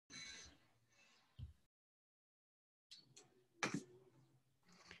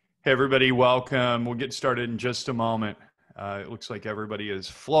Hey, everybody, welcome. We'll get started in just a moment. It looks like everybody is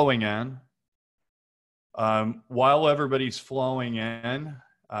flowing in. While everybody's flowing in,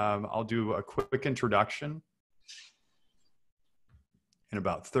 I'll do a quick introduction in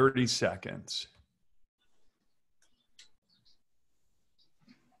about 30 seconds.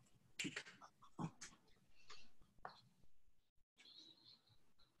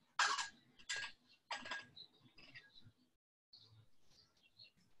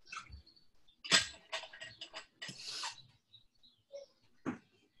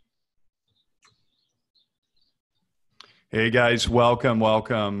 Hey guys, welcome. We'll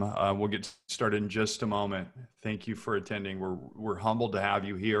get started in just a moment. Thank you for attending. We're humbled to have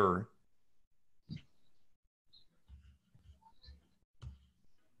you here.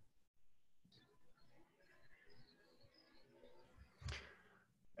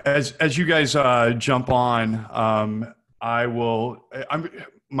 As you guys jump on,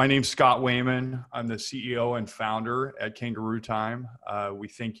 my name's Scott Wayman. I'm the CEO and founder at Kangaroo Time. We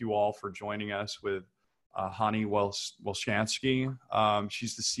thank you all for joining us with Chanie Wilschanski.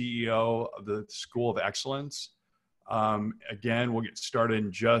 She's the CEO of the School of Excellence. Again, we'll get started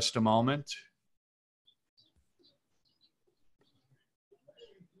in just a moment.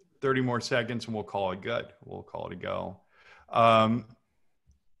 30 more seconds and we'll call it good. We'll call it a go.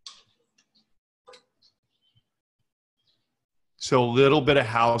 So a little bit of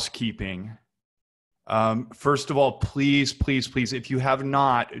housekeeping. First of all, please, if you have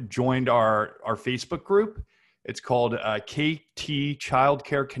not joined our Facebook group, it's called KT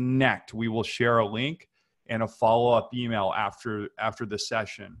Childcare Connect. We will share a link and a follow-up email after the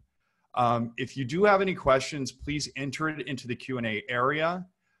session. If you do have any questions, please enter it into the Q&A area.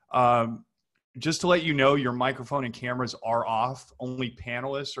 Just to let you know, your microphone and cameras are off. Only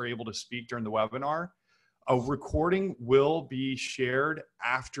panelists are able to speak during the webinar. A recording will be shared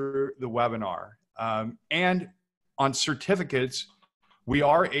after the webinar. And on certificates, we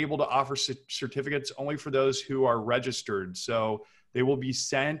are able to offer certificates only for those who are registered. So they will be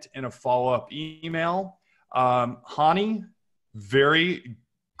sent in a follow-up email. Chanie, very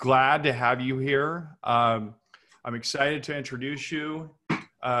glad to have you here. I'm excited to introduce you.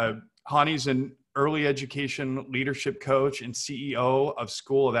 Chanie's an early education leadership coach and CEO of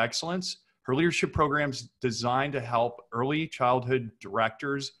School of Excellence. Her leadership program's designed to help early childhood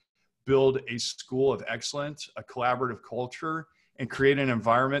directors build a school of excellence, a collaborative culture, and create an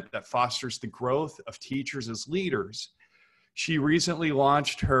environment that fosters the growth of teachers as leaders. She recently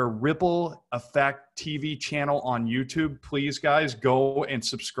launched her Ripple Effect TV channel on YouTube. Please, guys, go and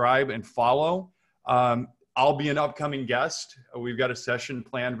subscribe and follow. I'll be an upcoming guest. We've got a session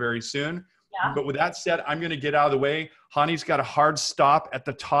planned very soon. Yeah. But with that said, I'm going to get out of the way. Chanie's got a hard stop at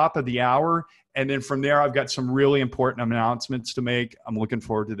the top of the hour. And then from there, I've got some really important announcements to make. I'm looking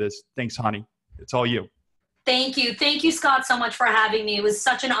forward to this. Thanks, Chanie. It's all you. Thank you. Thank you, Scott, so much for having me. It was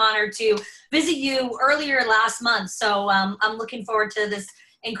such an honor to visit you earlier last month. So I'm looking forward to this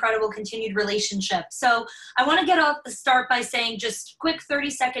incredible continued relationship. So I want to get off the start by saying just quick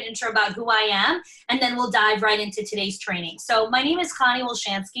 30-second intro about who I am, and then we'll dive right into today's training. So my name is Chanie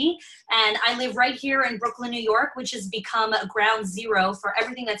Wilschanski, and I live right here in Brooklyn, New York, which has become a ground zero for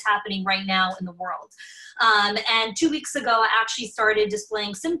everything that's happening right now in the world. And 2 weeks ago, I actually started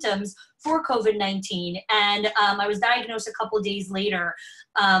displaying symptoms for COVID-19, and I was diagnosed a couple of days later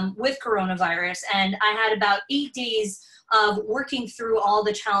with coronavirus, and I had about 8 days of working through all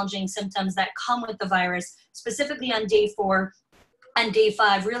the challenging symptoms that come with the virus, specifically on day 4 and day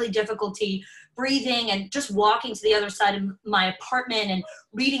 5, really difficulty breathing, and just walking to the other side of my apartment and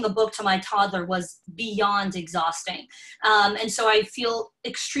reading a book to my toddler was beyond exhausting. And so I feel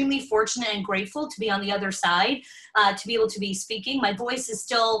extremely fortunate and grateful to be on the other side, to be able to be speaking. My voice is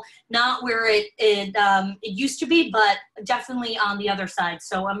still not where it used to be, but definitely on the other side.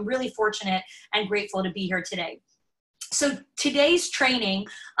 So I'm really fortunate and grateful to be here today. So today's training,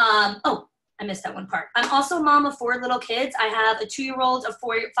 I missed that one part. I'm also a mom of 4 little kids. I have a 2-year-old, a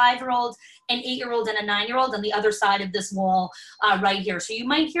 5-year-old, an 8-year-old, and a 9-year-old on the other side of this wall right here. So you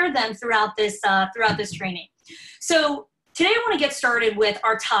might hear them throughout this training. So today I want to get started with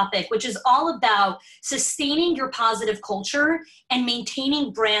our topic, which is all about sustaining your positive culture and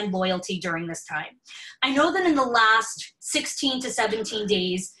maintaining brand loyalty during this time. I know that in the last 16 to 17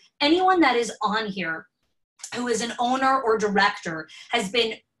 days, anyone that is on here who is an owner or director has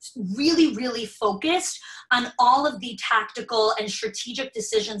been really, really focused on all of the tactical and strategic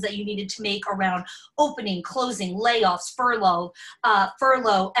decisions that you needed to make around opening, closing, layoffs, furlough,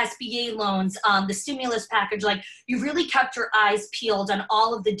 SBA loans, the stimulus package. Like, you really kept your eyes peeled on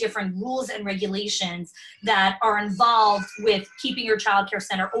all of the different rules and regulations that are involved with keeping your childcare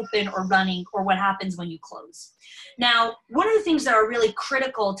center open or running, or what happens when you close. Now, one of the things that are really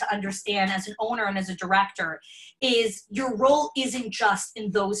critical to understand as an owner and as a director is your role isn't just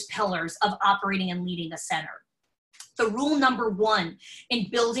in those pillars of operating and leading a center. The rule number one in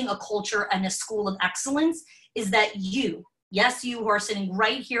building a culture and a school of excellence is that you, yes, you who are sitting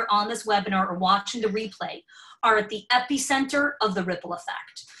right here on this webinar or watching the replay, are at the epicenter of the ripple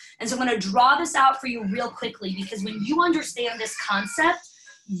effect. And so I'm going to draw this out for you real quickly, because when you understand this concept,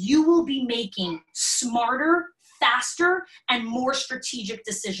 you will be making smarter, faster, and more strategic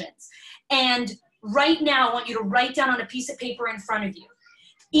decisions. And right now, I want you to write down on a piece of paper in front of you,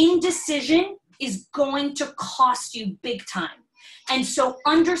 indecision is going to cost you big time. And so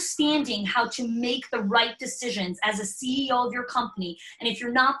understanding how to make the right decisions as a CEO of your company, and if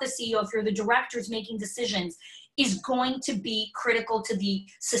you're not the CEO, if you're the directors making decisions, is going to be critical to the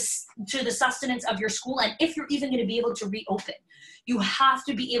sustenance of your school. And if you're even going to be able to reopen, you have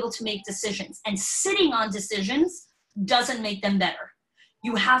to be able to make decisions. And sitting on decisions doesn't make them better.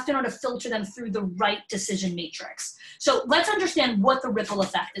 You have to know to filter them through the right decision matrix. So let's understand what the ripple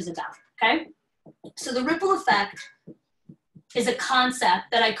effect is about, okay? So the ripple effect is a concept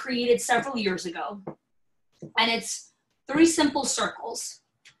that I created several years ago, and it's 3 simple circles.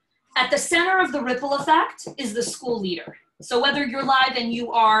 At the center of the ripple effect is the school leader. So whether you're live and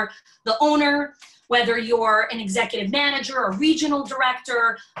you are the owner, whether you're an executive manager, a regional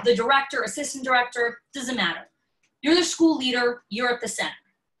director, the director, assistant director, doesn't matter. You're the school leader, you're at the center,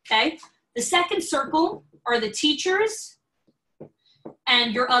 okay? The second circle are the teachers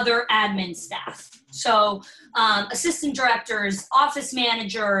and your other admin staff. So assistant directors, office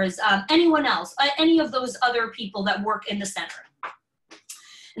managers, anyone else, any of those other people that work in the center.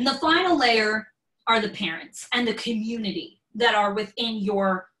 And the final layer are the parents and the community that are within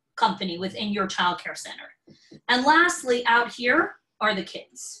your company, within your childcare center. And lastly, out here are the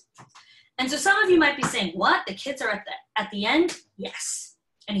kids. And so some of you might be saying, what? The kids are at the end? Yes.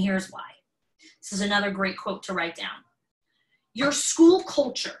 And here's why. This is another great quote to write down. Your school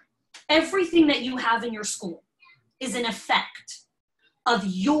culture, everything that you have in your school, is an effect of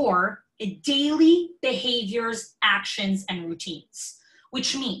your daily behaviors, actions, and routines,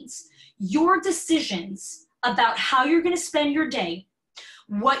 which means your decisions about how you're going to spend your day,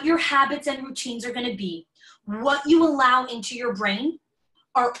 what your habits and routines are going to be, what you allow into your brain,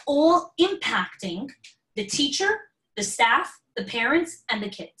 are all impacting the teacher, the staff, the parents, and the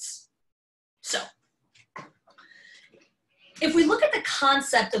kids. So if we look at the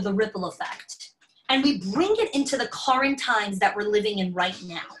concept of the ripple effect and we bring it into the current times that we're living in right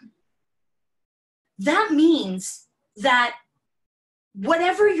now, that means that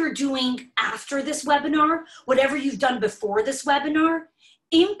whatever you're doing after this webinar, whatever you've done before this webinar,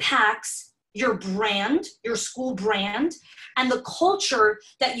 impacts your brand, your school brand, and the culture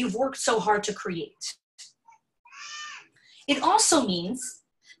that you've worked so hard to create. It also means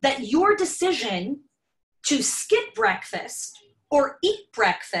that your decision to skip breakfast or eat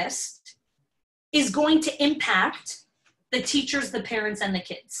breakfast is going to impact the teachers, the parents, and the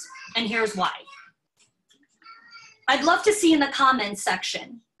kids. And here's why. I'd love to see in the comments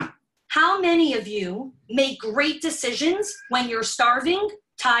section, how many of you make great decisions when you're starving,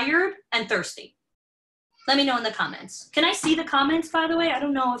 tired, and thirsty? Let me know in the comments. Can I see the comments, by the way? I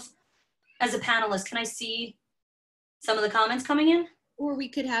don't know if, as a panelist, can I see some of the comments coming in? Or we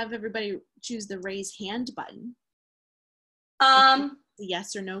could have everybody choose the raise hand button. The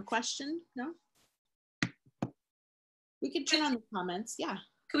yes or no question, no? We could turn on the comments, yeah.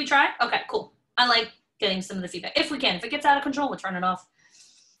 Could we try? Okay, cool. I like getting some of the feedback. If we can, if it gets out of control, we'll turn it off.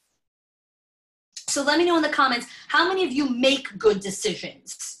 So let me know in the comments, how many of you make good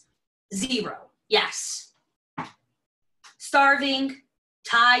decisions? 0, yes. Starving,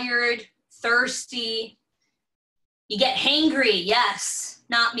 tired, thirsty. You get hangry, yes.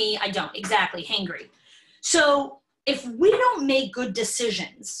 Not me, I don't, exactly, hangry. So if we don't make good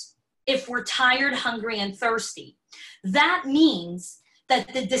decisions, if we're tired, hungry, and thirsty, that means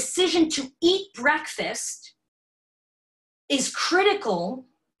that the decision to eat breakfast is critical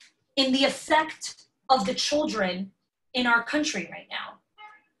in the effect of the children in our country right now.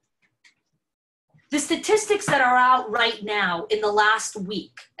 The statistics that are out right now in the last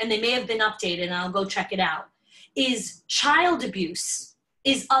week, and they may have been updated, and I'll go check it out, is child abuse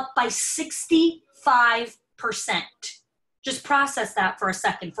is up by 65%. Just process that for a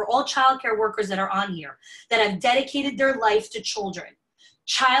second. For all childcare workers that are on here, that have dedicated their life to children,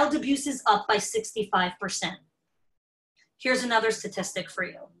 child abuse is up by 65%. Here's another statistic for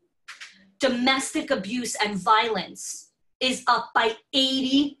you. Domestic abuse and violence is up by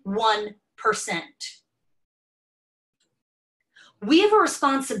 81%. We have a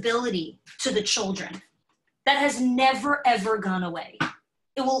responsibility to the children that has never, ever gone away.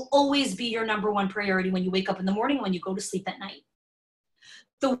 It will always be your number one priority when you wake up in the morning, when you go to sleep at night.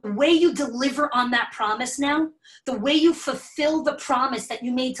 The way you deliver on that promise now, the way you fulfill the promise that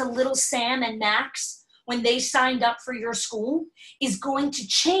you made to little Sam and Max when they signed up for your school is going to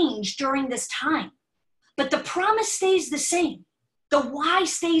change during this time. But the promise stays the same. The why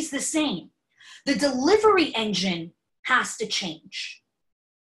stays the same. The delivery engine has to change,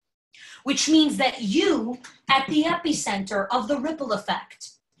 which means that you, at the epicenter of the ripple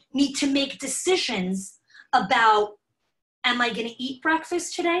effect, need to make decisions about, am I going to eat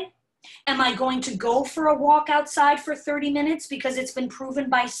breakfast today? Am I going to go for a walk outside for 30 minutes because it's been proven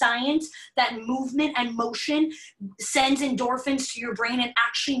by science that movement and motion sends endorphins to your brain and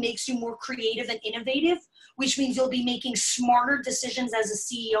actually makes you more creative and innovative, which means you'll be making smarter decisions as a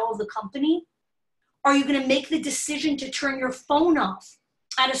CEO of the company? Are you going to make the decision to turn your phone off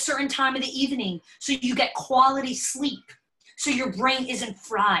at a certain time of the evening so you get quality sleep, so your brain isn't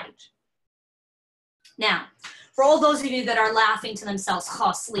fried? Now, for all those of you that are laughing to themselves,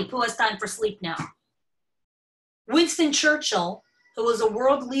 sleep, who has time for sleep now? Winston Churchill, who was a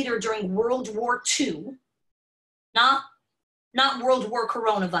world leader during World War II, not World War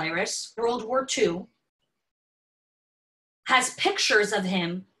coronavirus, World War II, has pictures of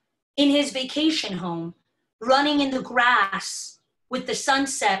him in his vacation home, running in the grass with the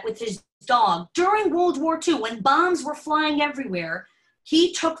sunset with his dog. During World War II, when bombs were flying everywhere,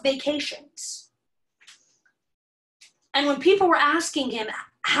 he took vacations. And when people were asking him,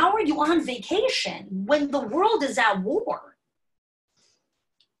 how are you on vacation when the world is at war?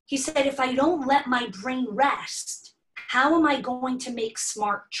 He said, if I don't let my brain rest, how am I going to make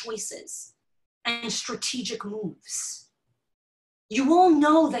smart choices and strategic moves? You all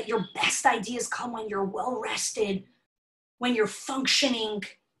know that your best ideas come when you're well rested, when you're functioning.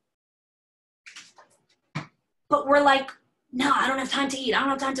 But we're like, no, I don't have time to eat. I don't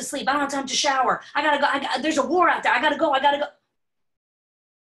have time to sleep. I don't have time to shower. I gotta go. There's a war out there. I gotta go.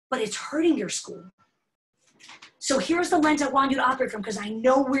 But it's hurting your school. So here's the lens I want you to operate from, because I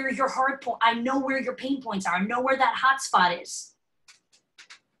know where your I know where your pain points are. I know where that hot spot is.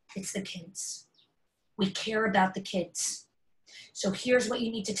 It's the kids. We care about the kids. So here's what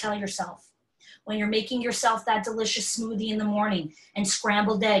you need to tell yourself. When you're making yourself that delicious smoothie in the morning and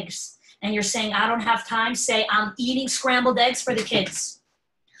scrambled eggs, and you're saying, I don't have time, say, I'm eating scrambled eggs for the kids.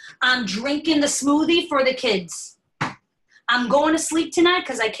 I'm drinking the smoothie for the kids. I'm going to sleep tonight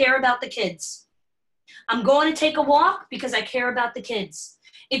because I care about the kids. I'm going to take a walk because I care about the kids.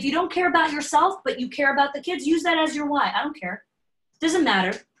 If you don't care about yourself, but you care about the kids, use that as your why. I don't care. Doesn't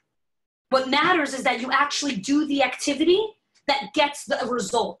matter. What matters is that you actually do the activity that gets the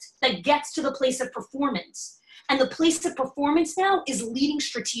result, that gets to the place of performance. And the place of performance now is leading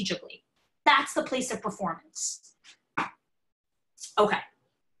strategically. That's the place of performance. Okay.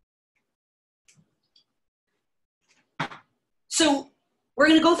 So we're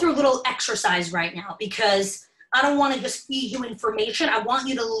going to go through a little exercise right now, because I don't want to just feed you information. I want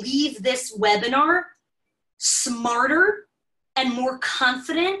you to leave this webinar smarter and more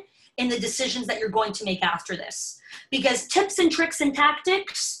confident in the decisions that you're going to make after this. Because tips and tricks and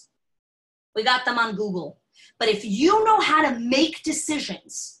tactics, we got them on Google. But if you know how to make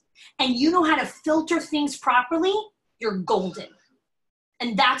decisions and you know how to filter things properly, you're golden.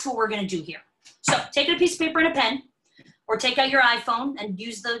 And that's what we're going to do here. So take a piece of paper and a pen, or take out your iPhone and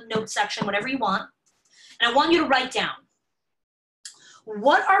use the notes section, whatever you want. And I want you to write down,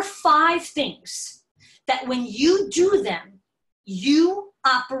 what are 5 things that when you do them, you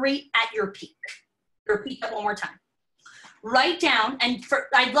operate at your peak? Repeat that one more time. Write down, and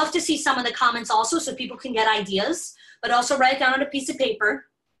I'd love to see some of the comments also so people can get ideas, but also write down on a piece of paper,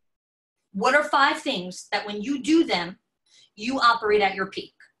 what are 5 things that when you do them, you operate at your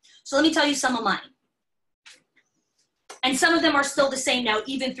peak? So let me tell you some of mine. And some of them are still the same now,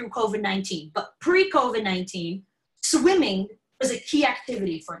 even through COVID-19. But pre-COVID-19, swimming was a key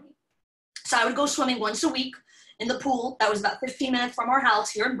activity for me. So I would go swimming once a week in the pool that was about 15 minutes from our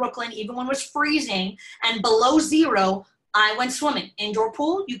house here in Brooklyn. Even when it was freezing and below 0, I went swimming. Indoor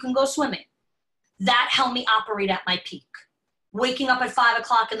pool, you can go swimming. That helped me operate at my peak. Waking up at 5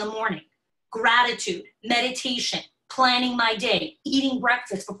 o'clock in the morning, gratitude, meditation, planning my day, eating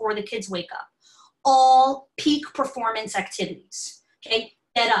breakfast before the kids wake up. all peak performance activities. Okay,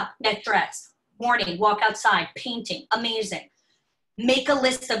 get up, get dressed, morning, walk outside, painting, amazing. Make a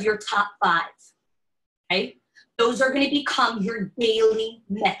list of your top 5. Okay, those are going to become your daily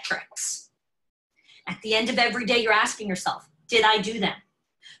metrics. At the end of every day, you're asking yourself, did I do them?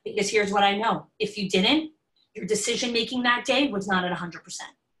 Because here's what I know. If you didn't, your decision-making that day was not at 100%.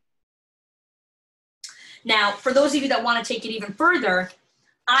 Now, for those of you that want to take it even further,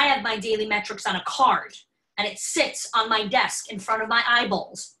 I have my daily metrics on a card, and it sits on my desk in front of my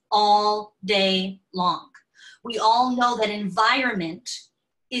eyeballs all day long. We all know that environment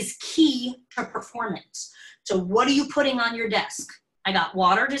is key to performance. So what are you putting on your desk? I got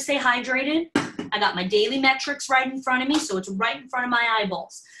water to stay hydrated. I got my daily metrics right in front of me, so it's right in front of my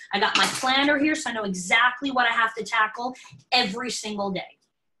eyeballs. I got my planner here, so I know exactly what I have to tackle every single day.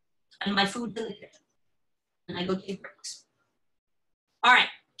 And my food's in the kitchen. And I go take breaks. All right,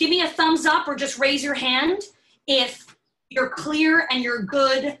 give me a thumbs up or just raise your hand if you're clear and you're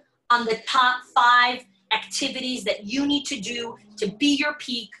good on the top 5 activities that you need to do to be your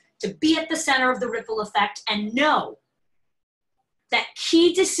peak, to be at the center of the ripple effect, and know that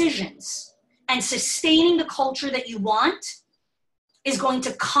key decisions and sustaining the culture that you want is going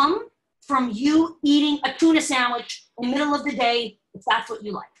to come from you eating a tuna sandwich in the middle of the day, if that's what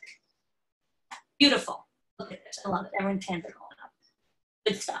you like. Beautiful. Look at this. I love it. Everyone's hands are going up.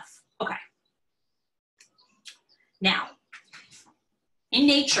 Good stuff. Okay. Now, in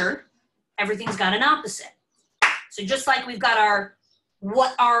nature, everything's got an opposite. So just like we've got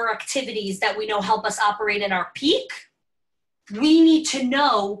what are activities that we know help us operate at our peak, we need to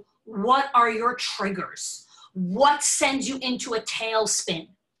know what are your triggers. What sends you into a tailspin?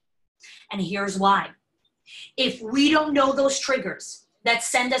 And here's why. If we don't know those triggers that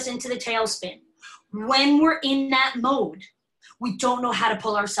send us into the tailspin, when we're in that mode, we don't know how to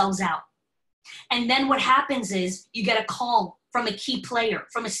pull ourselves out. And then what happens is you get a call from a key player,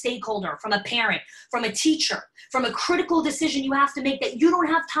 from a stakeholder, from a parent, from a teacher, from a critical decision you have to make that you don't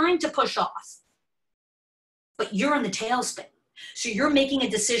have time to push off. But you're in the tailspin. So you're making a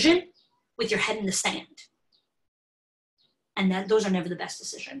decision with your head in the sand. And those are never the best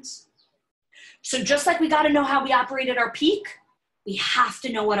decisions. So just like we got to know how we operate at our peak, we have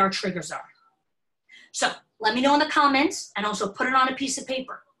to know what our triggers are. So let me know in the comments and also put it on a piece of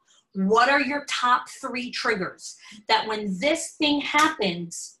paper. What are your top 3 triggers that when this thing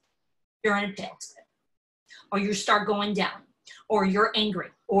happens, you're in a tailspin, or you start going down, or you're angry,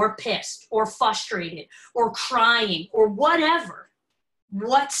 or pissed, or frustrated, or crying, or whatever?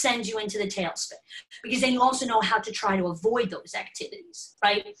 What sends you into the tailspin? Because then you also know how to try to avoid those activities,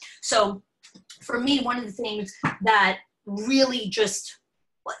 right? So for me, one of the things that really just,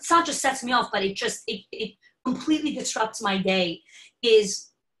 well, it's not just sets me off, but it completely disrupts my day is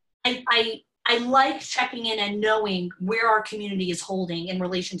I like checking in and knowing where our community is holding in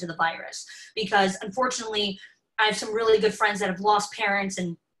relation to the virus, because unfortunately I have some really good friends that have lost parents,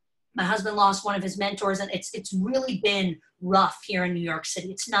 and my husband lost one of his mentors, and it's really been rough here in New York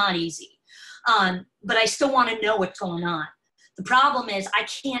City. It's not easy, but I still want to know what's going on. The problem is I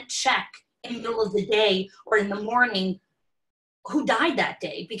can't check in the middle of the day or in the morning who died that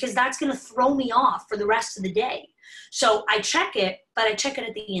day, because that's going to throw me off for the rest of the day. So I check it, but I check it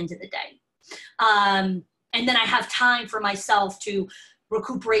at the end of the day. And then I have time for myself to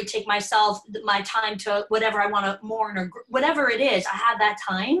recuperate, take my time to whatever I want to mourn or whatever it is. I have that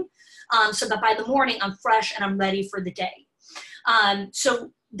time so that by the morning I'm fresh and I'm ready for the day.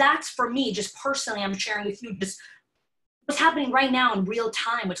 So that's for me, just personally, I'm sharing with you just what's happening right now in real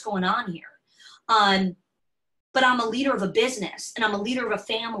time, what's going on here. But I'm a leader of a business and I'm a leader of a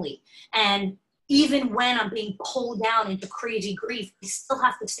family. And even when I'm being pulled down into crazy grief, I still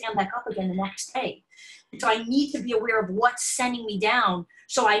have to stand back up again the next day. And so I need to be aware of what's sending me down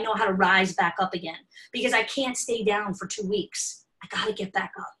so I know how to rise back up again, because I can't stay down for 2 weeks. I got to get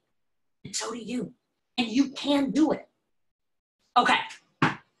back up. And so do you. And you can do it. Okay.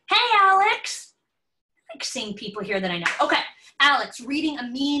 Hey, Alex. I like seeing people here that I know. Okay. Alex, reading a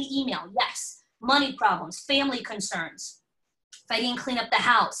mean email. Yes. Money problems, family concerns. If I didn't clean up the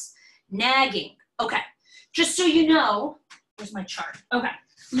house, nagging. Okay. Just so you know, here's my chart. Okay.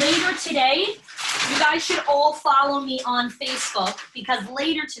 Later today, you guys should all follow me on Facebook, because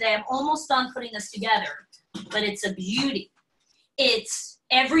later today, I'm almost done putting this together, but it's a beauty. It's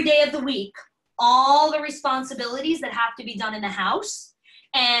every day of the week, all the responsibilities that have to be done in the house.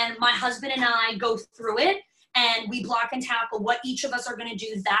 And my husband and I go through it, and we block and tackle what each of us are going to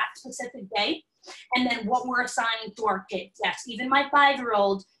do that specific day, and then what we're assigning to our kids. Yes, even my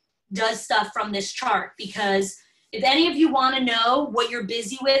 5-year-old does stuff from this chart, because if any of you want to know what you're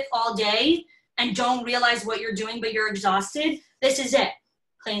busy with all day and don't realize what you're doing, but you're exhausted, this is it.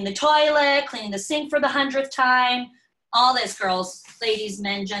 Cleaning the toilet, cleaning the sink for the 100th time, all this, girls, ladies,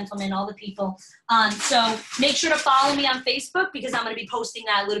 men, gentlemen, all the people. So make sure to follow me on Facebook because I'm going to be posting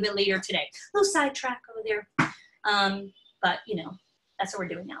that a little bit later today. A little sidetrack over there. But, you know, that's what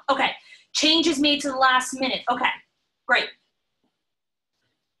we're doing now. Okay. Changes made to the last minute. Okay. Great.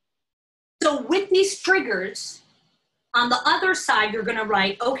 So with these triggers, on the other side, you're going to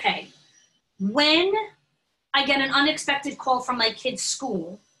write, okay, when I get an unexpected call from my kid's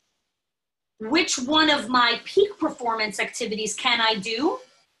school, which one of my peak performance activities can I do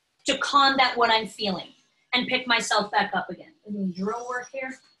to combat what I'm feeling and pick myself back up again? Any drill work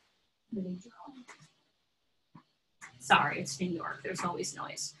here? Sorry, it's New York. There's always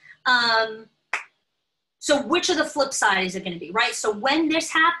noise. So which of the flip side is it going to be, right? So when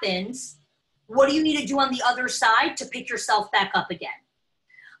this happens, what do you need to do on the other side to pick yourself back up again?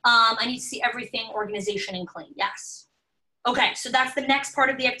 I need to see everything, organization, and clean. Yes. Okay, so that's the next part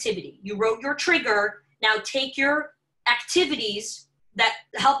of the activity. You wrote your trigger. Now take your activities that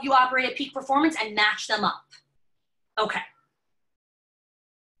help you operate at peak performance and match them up. Okay.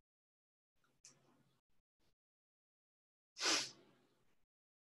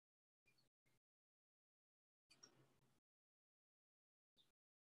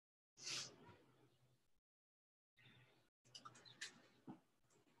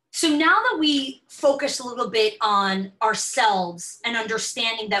 So now that we focus a little bit on ourselves and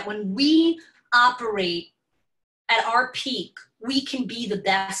understanding that when we operate at our peak, we can be the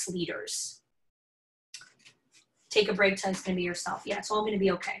best leaders. Take a break, tell it's going to be yourself. Yeah, it's all going to be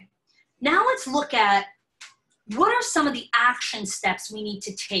okay. Now let's look at what are some of the action steps we need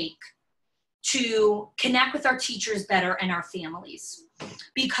to take to connect with our teachers better and our families.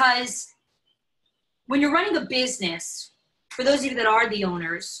 Because when you're running a business, for those of you that are the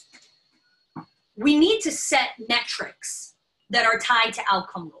owners, we need to set metrics that are tied to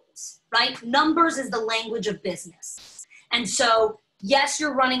outcome goals, right? Numbers is the language of business. And so, yes,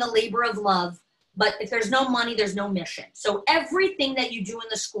 you're running a labor of love, but if there's no money, there's no mission. So everything that you do in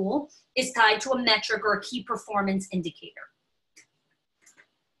the school is tied to a metric or a key performance indicator.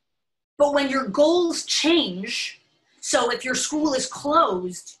 But when your goals change, so if your school is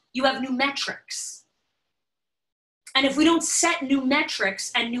closed, you have new metrics. And if we don't set new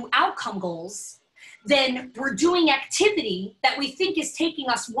metrics and new outcome goals, then we're doing activity that we think is taking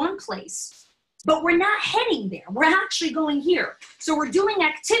us one place, but we're not heading there. We're actually going here. So we're doing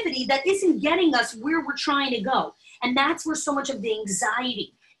activity that isn't getting us where we're trying to go. And that's where so much of the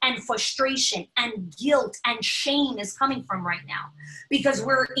anxiety and frustration and guilt and shame is coming from right now, because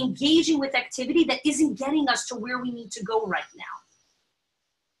we're engaging with activity that isn't getting us to where we need to go right now.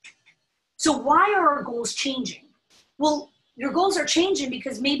 So why are our goals changing? Well, your goals are changing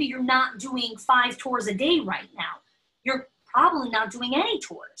because maybe you're not doing 5 tours a day right now. You're probably not doing any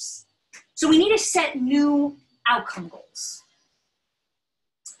tours. So we need to set new outcome goals.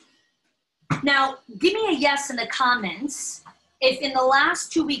 Now, give me a yes in the comments if in the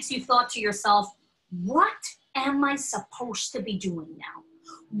last 2 weeks you thought to yourself, what am I supposed to be doing now?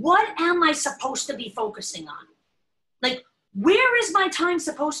 What am I supposed to be focusing on? Like, where is my time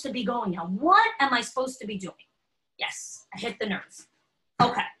supposed to be going now? What am I supposed to be doing? Yes, I hit the nerve.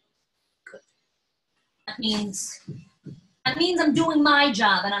 Okay, good. That means I'm doing my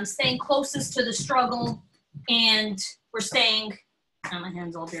job and I'm staying closest to the struggle, and we're staying, oh, my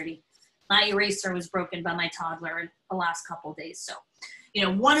hand's all dirty. My eraser was broken by my toddler in the last couple of days. So, you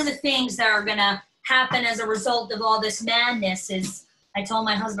know, one of the things that are gonna happen as a result of all this madness is, I told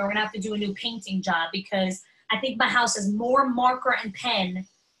my husband we're gonna have to do a new painting job because I think my house has more marker and pen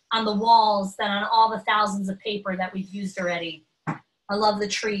on the walls than on all the thousands of paper that we've used already. I love the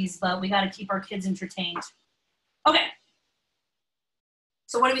trees, but we got to keep our kids entertained. Okay.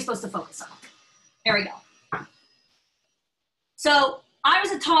 So what are we supposed to focus on? There we go. So I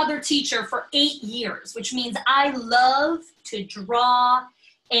was a toddler teacher for 8 years, which means I love to draw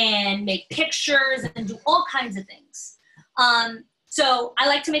and make pictures and do all kinds of things. So I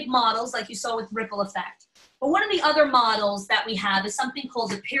like to make models like you saw with Ripple Effect. But one of the other models that we have is something called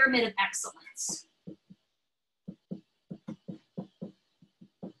the Pyramid of Excellence.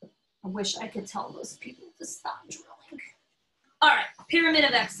 I wish I could tell those people to stop drilling. All right, Pyramid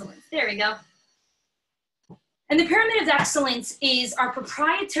of Excellence. There we go. And the Pyramid of Excellence is our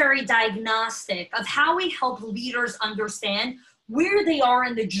proprietary diagnostic of how we help leaders understand where they are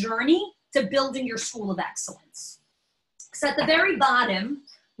in the journey to building your school of excellence. So at the very bottom,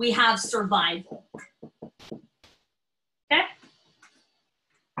 we have survival. Okay?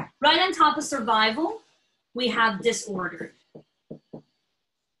 Right on top of survival, we have disordered.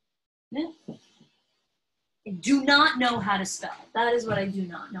 I do not know how to spell. That is what I do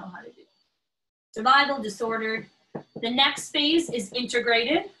not know how to do. Survival, disordered. The next phase is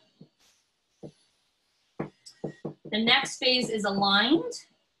integrated. The next phase is aligned.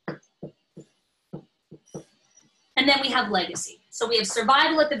 And then we have legacy. So we have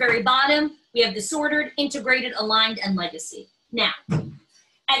survival at the very bottom. We have disordered, integrated, aligned, and legacy. Now,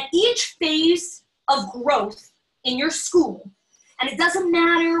 at each phase of growth in your school, and it doesn't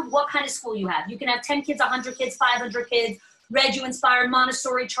matter what kind of school you have. You can have 10 kids, 100 kids, 500 kids, Read You Inspired,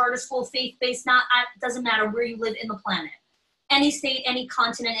 Montessori, charter school, faith-based, not, it doesn't matter where you live in the planet. Any state, any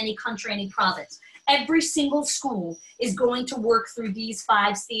continent, any country, any province. Every single school is going to work through these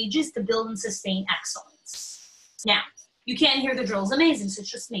 5 stages to build and sustain excellence. Now, you can't hear the drills. Amazing. So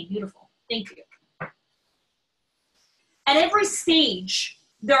it's just me. Beautiful. Thank you. At every stage,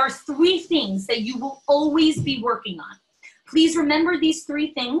 there are 3 things that you will always be working on. Please remember these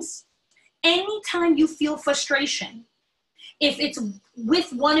 3 things. Anytime you feel frustration, if it's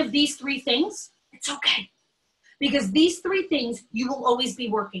with one of these 3 things, it's okay. Because these 3 things you will always be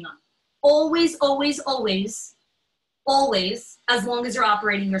working on. Always, always, always, always, as long as you're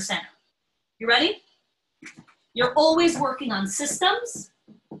operating your center. You ready? You're always working on systems.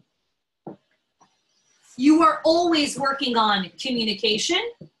 You are always working on communication.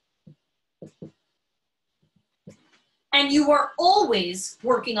 And you are always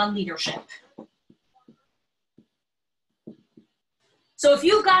working on leadership. So if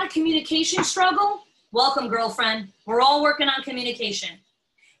you've got a communication struggle, welcome, girlfriend. We're all working on communication.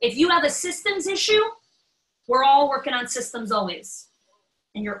 If you have a systems issue, we're all working on systems always.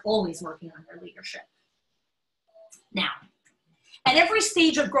 And you're always working on your leadership. Now, at every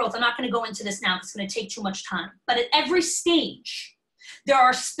stage of growth, I'm not going to go into this now because it's going to take too much time, but at every stage, there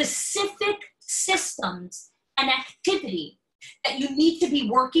are specific systems and activity that you need to be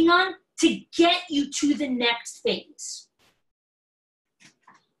working on to get you to the next phase.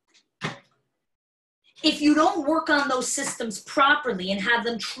 If you don't work on those systems properly and have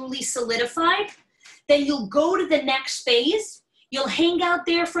them truly solidified, then you'll go to the next phase. You'll hang out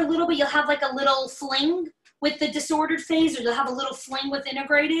there for a little bit. You'll have like a little fling with the disordered phase, or you'll have a little fling with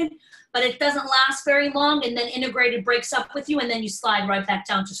integrated, but it doesn't last very long, and then integrated breaks up with you, and then you slide right back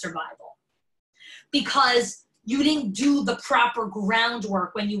down to survival. Because you didn't do the proper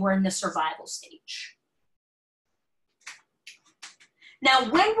groundwork when you were in the survival stage. Now,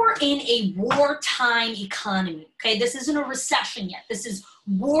 when we're in a wartime economy, okay, this isn't a recession yet. This is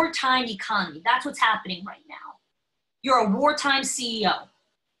wartime economy. That's what's happening right now. You're a wartime CEO.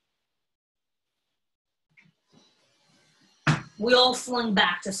 We all flung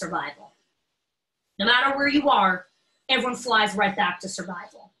back to survival. No matter where you are, everyone flies right back to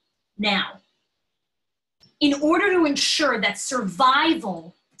survival. Now, in order to ensure that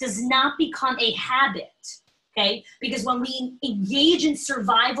survival does not become a habit, okay? Because when we engage in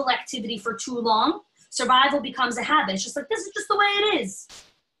survival activity for too long, survival becomes a habit. It's just like, this is just the way it is.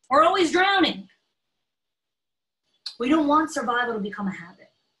 We're always drowning. We don't want survival to become a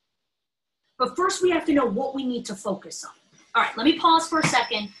habit. But first we have to know what we need to focus on. All right, let me pause for a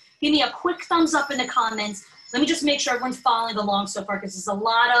second. Give me a quick thumbs up in the comments. Let me just make sure everyone's following along so far, because there's a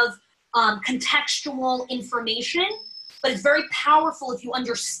lot of contextual information, but it's very powerful if you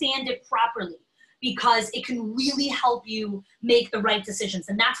understand it properly, because it can really help you make the right decisions.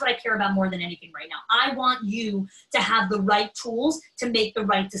 And that's what I care about more than anything right now. I want you to have the right tools to make the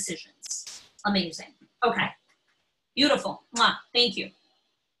right decisions. Amazing. Okay. Beautiful. Mwah. Thank you.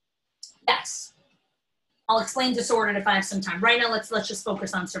 Yes. I'll explain disordered if I have some time. Right now, let's just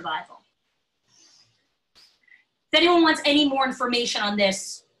focus on survival. If anyone wants any more information on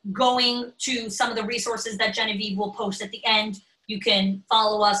this, going to some of the resources that Genevieve will post at the end, you can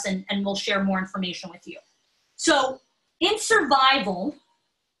follow us and we'll share more information with you. So in survival,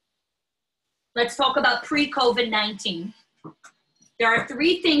 let's talk about pre-COVID-19. There are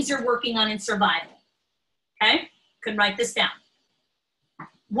 3 things you're working on in survival. Okay? You can write this down.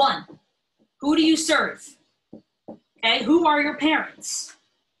 1, who do you serve? Okay, who are your parents?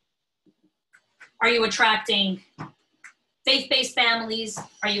 Are you attracting faith-based families?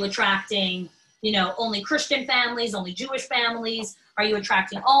 Are you attracting, only Christian families, only Jewish families? Are you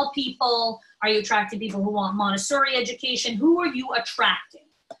attracting all people? Are you attracting people who want Montessori education? Who are you attracting?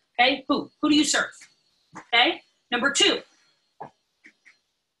 Okay, who do you serve? Okay, number 2,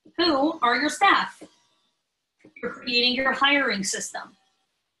 who are your staff? You're creating your hiring system.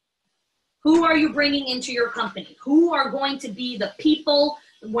 Who are you bringing into your company? Who are going to be the people,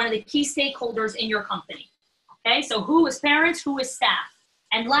 one of the key stakeholders in your company? Okay, so who is parents, who is staff?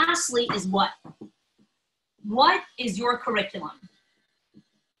 And lastly is what? What is your curriculum?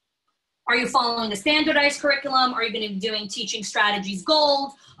 Are you following a standardized curriculum? Are you going to be doing Teaching Strategies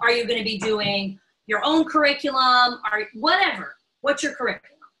Gold? Are you going to be doing your own curriculum? Or whatever. What's your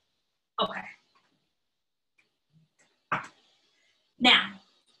curriculum? Okay. Now,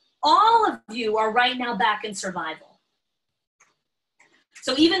 all of you are right now back in survival.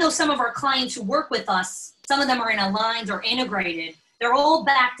 So even though some of our clients who work with us, some of them are in Aligned or integrated, they're all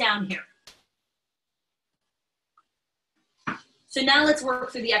back down here. So now let's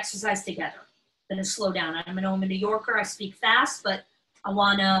work through the exercise together. I'm gonna slow down. I'm a New Yorker, I speak fast, but I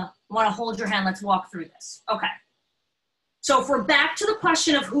wanna hold your hand. Let's walk through this. Okay. So if we're back to the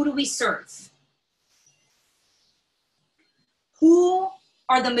question of who do we serve? Who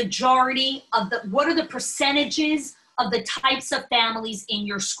are the majority of what are the percentages of the types of families in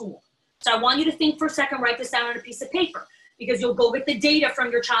your school? So I want you to think for a second, write this down on a piece of paper, because you'll go get the data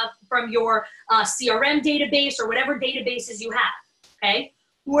from your CRM database or whatever databases you have, okay?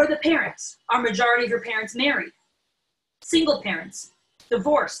 Who are the parents? Are majority of your parents married? Single parents?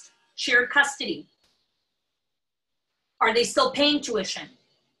 Divorced? Shared custody? Are they still paying tuition?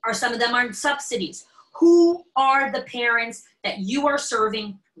 Are some of them on subsidies? Who are the parents that you are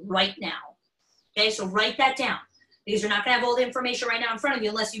serving right now? Okay, so write that down, because you're not gonna have all the information right now in front of you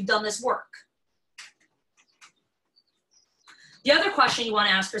unless you've done this work. The other question you want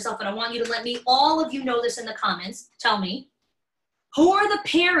to ask yourself, and I want you to let me, all of you know this in the comments, tell me, who are the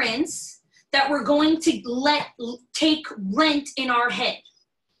parents that we're going to take rent in our head?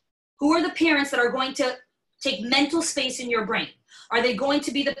 Who are the parents that are going to take mental space in your brain? Are they going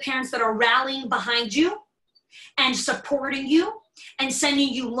to be the parents that are rallying behind you and supporting you and sending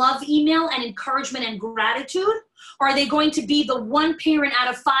you love email and encouragement and gratitude? Or are they going to be the one parent out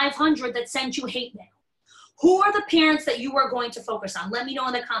of 500 that sent you hate mail? Who are the parents that you are going to focus on? Let me know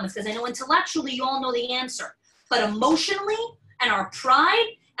in the comments, because I know intellectually you all know the answer. But emotionally and our pride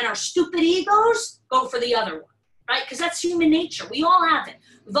and our stupid egos go for the other one, right? Because that's human nature. We all have it.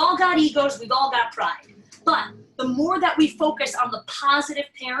 We've all got egos. We've all got pride. But the more that we focus on the positive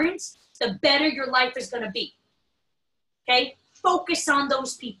parents, the better your life is going to be. Okay? Focus on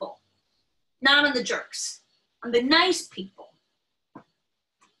those people, not on the jerks, on the nice people.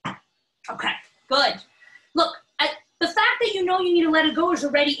 Okay, good. Look, the fact that you know you need to let it go is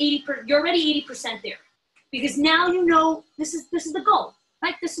already 80%. You're already 80% there, because now you know this is the goal.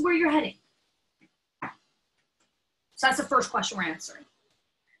 Right? This is where you're heading. So that's the first question we're answering.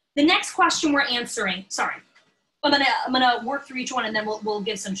 The next question we're answering. Sorry, I'm gonna work through each one and then we'll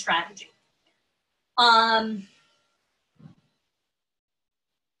give some strategy.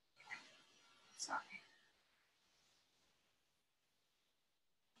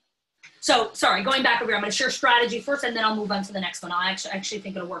 So, sorry, going back over here, I'm going to share strategy first, and then I'll move on to the next one. I actually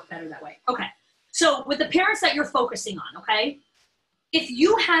think it'll work better that way. Okay. So with the parents that you're focusing on, okay, if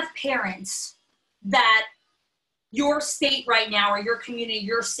you have parents that your state right now or your community,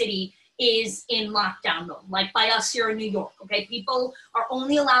 your city is in lockdown mode, like by us here in New York, okay, people are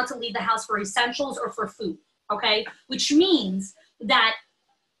only allowed to leave the house for essentials or for food, okay, which means that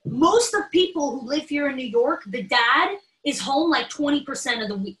most of people who live here in New York, the dad is home like 20% of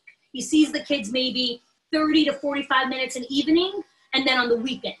the week. He sees the kids maybe 30 to 45 minutes an evening and then on the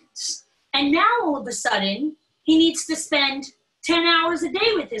weekends. And now all of a sudden, he needs to spend 10 hours a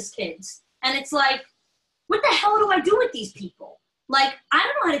day with his kids. And it's like, what the hell do I do with these people? Like, I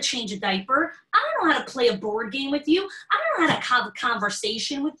don't know how to change a diaper. I don't know how to play a board game with you. I don't know how to have a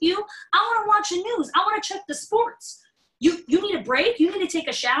conversation with you. I want to watch the news. I want to check the sports. You need a break? You need to take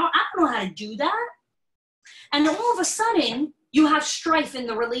a shower? I don't know how to do that. And all of a sudden, you have strife in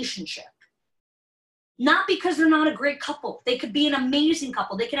the relationship. Not because they're not a great couple. They could be an amazing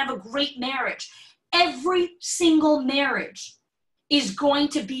couple. They could have a great marriage. Every single marriage is going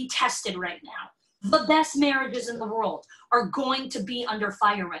to be tested right now. The best marriages in the world are going to be under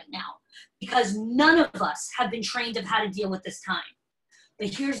fire right now, because none of us have been trained of how to deal with this time. But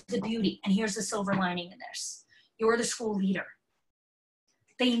here's the beauty, and here's the silver lining in this. You're the school leader.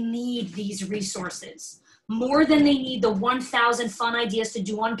 They need these resources more than they need the 1,000 fun ideas to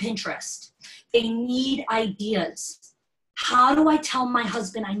do on Pinterest. They need ideas. How do I tell my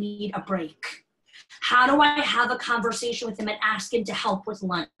husband I need a break? How do I have a conversation with him and ask him to help with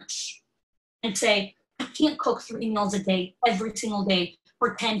lunch? And say, I can't cook 3 meals a day, every single day,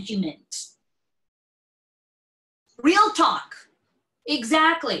 for 10 humans. Real talk.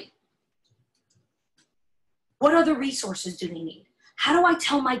 Exactly. What other resources do they need? How do I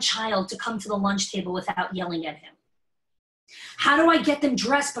tell my child to come to the lunch table without yelling at him? How do I get them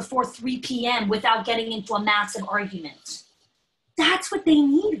dressed before 3 p.m. without getting into a massive argument? That's what they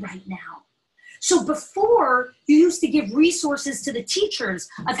need right now. So before, you used to give resources to the teachers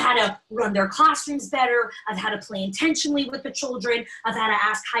of how to run their classrooms better, of how to play intentionally with the children, of how to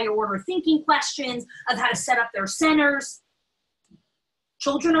ask higher order thinking questions, of how to set up their centers.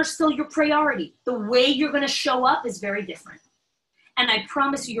 Children are still your priority. The way you're going to show up is very different. And I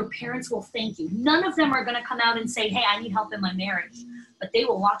promise you, your parents will thank you. None of them are going to come out and say, hey, I need help in my marriage. But they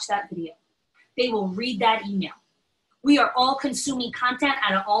will watch that video. They will read that email. We are all consuming content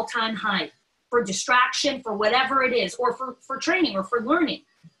at an all-time high for distraction, for whatever it is, or for training or for learning.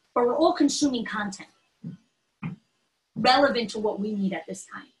 But we're all consuming content relevant to what we need at this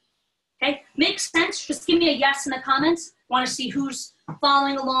time. Okay? Makes sense? Just give me a yes in the comments. Want to see who's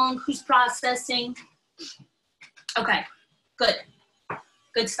following along, who's processing. Okay, good.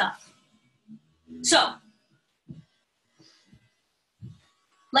 Good stuff. So,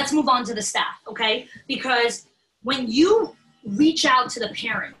 let's move on to the staff, okay? Because when you reach out to the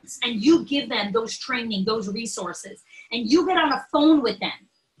parents and you give them those training, those resources, and you get on a phone with them,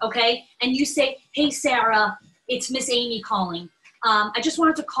 okay? And you say, hey, Sarah, it's Miss Amy calling. I just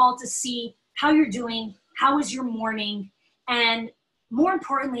wanted to call to see how you're doing. How was your morning? And more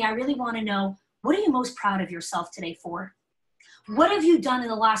importantly, I really want to know, what are you most proud of yourself today for? What have you done in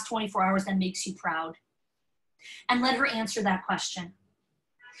the last 24 hours that makes you proud? And let her answer that question.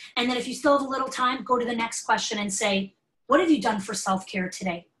 And then if you still have a little time, go to the next question and say, what have you done for self-care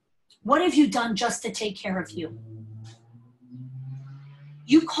today? What have you done just to take care of you?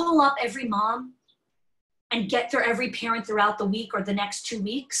 You call up every mom and get their every parent throughout the week or the next 2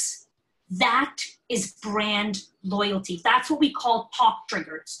 weeks. That is brand loyalty. That's what we call talk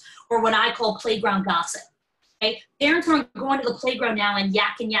triggers, or what I call playground gossip. Okay? Parents aren't going to the playground now and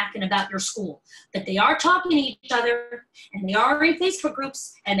yakking about your school, but they are talking to each other, and they are in Facebook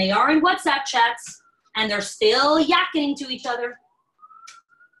groups, and they are in WhatsApp chats, and they're still yakking to each other.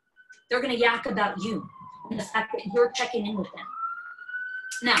 They're going to yak about you and the fact that you're checking in with them.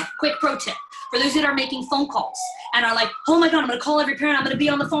 Now, quick pro tip. For those that are making phone calls and are like, oh my God, I'm going to call every parent. I'm going to be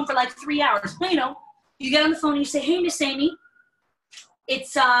on the phone for like 3 hours. No, you know, you get on the phone and you say, hey, Miss Amy,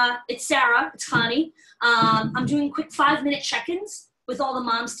 it's Sarah, it's Chanie. I'm doing quick 5-minute check-ins with all the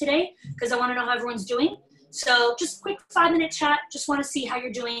moms today because I want to know how everyone's doing. So just quick 5-minute chat. Just want to see how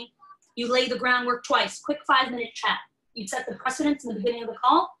you're doing. You lay the groundwork twice. Quick 5-minute chat. You set the precedence in the beginning of the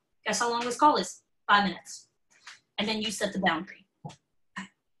call. Guess how long this call is? 5 minutes. And then you set the boundary.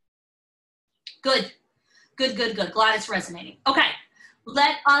 Good. Good, good, good. Glad it's resonating. Okay.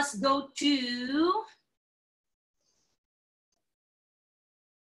 Let us go to...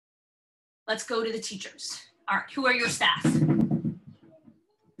 Let's go to the teachers. All right, who are your staff?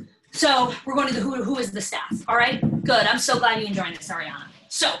 So we're going to the who is the staff, all right? Good, I'm so glad you enjoyed this, Ariana.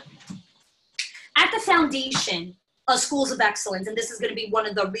 So at the foundation of Schools of Excellence, and this is gonna be one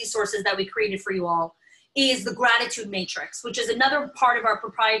of the resources that we created for you all, is the gratitude matrix, which is another part of our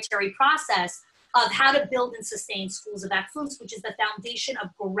proprietary process of how to build and sustain schools of excellence, which is the foundation of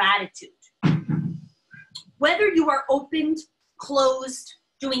gratitude. Whether you are opened, closed,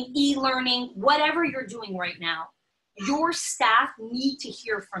 doing e-learning, whatever you're doing right now, your staff need to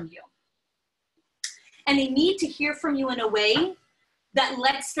hear from you. And they need to hear from you in a way that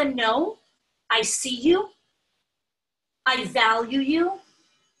lets them know, I see you, I value you,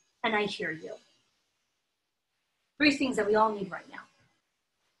 and I hear you. 3 things that we all need right now.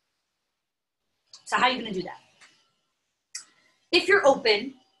 So how are you gonna do that? If you're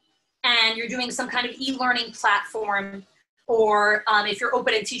open and you're doing some kind of e-learning platform, or if you're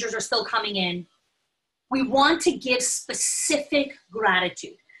open and teachers are still coming in, we want to give specific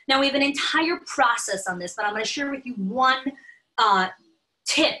gratitude. Now we have an entire process on this, but I'm gonna share with you one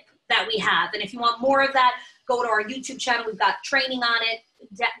tip that we have. And if you want more of that, go to our YouTube channel. We've got training on it,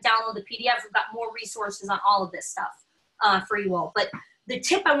 download the PDF. We've got more resources on all of this stuff for you all. But the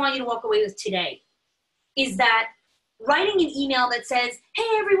tip I want you to walk away with today is that writing an email that says,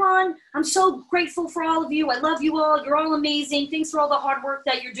 hey everyone, I'm so grateful for all of you. I love you all. You're all amazing. Thanks for all the hard work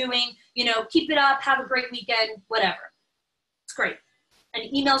that you're doing. You know, keep it up. Have a great weekend, whatever. It's great.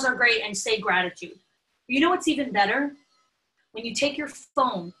 And emails are great, and say gratitude. You know what's even better? When you take your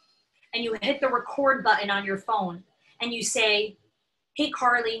phone and you hit the record button on your phone and you say, hey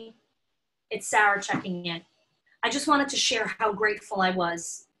Carly, it's Sarah checking in. I just wanted to share how grateful I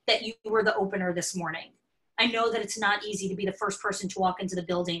was that you were the opener this morning. I know that it's not easy to be the first person to walk into the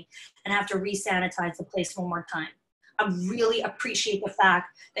building and have to re-sanitize the place one more time. I really appreciate the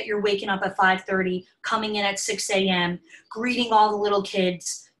fact that you're waking up at 5:30, coming in at 6 a.m., greeting all the little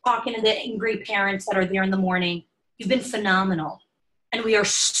kids, talking to the angry parents that are there in the morning. You've been phenomenal. And we are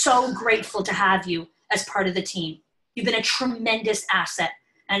so grateful to have you as part of the team. You've been a tremendous asset,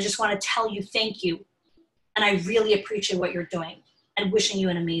 And I just want to tell you thank you. And I really appreciate what you're doing and wishing you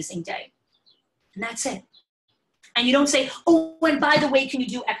an amazing day. And that's it. And you don't say, oh, and by the way, can you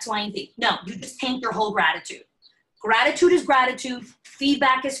do X, Y, and Z? No, you just tank your whole gratitude. Gratitude is gratitude.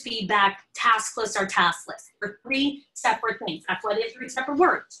 Feedback is feedback. Task lists are task lists. They're three separate things. That's why they're three separate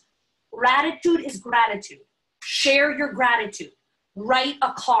words. Gratitude is gratitude. Share your gratitude. Write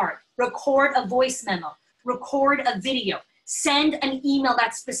a card. Record a voice memo. Record a video. Send an email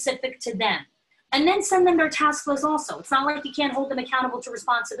that's specific to them. And then send them their task list also. It's not like you can't hold them accountable to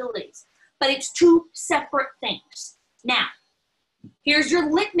responsibilities. But it's two separate things. Now, here's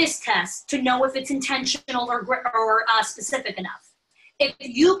your litmus test to know if it's intentional or specific enough. If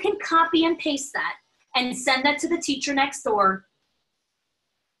you can copy and paste that and send that to the teacher next door,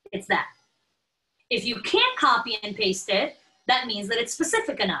 it's that. If you can't copy and paste it, that means that it's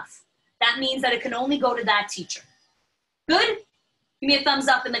specific enough. That means that it can only go to that teacher. Good? Give me a thumbs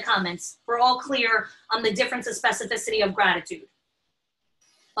up in the comments. We're all clear on the difference of specificity of gratitude.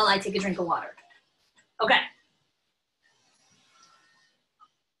 While I take a drink of water. Okay.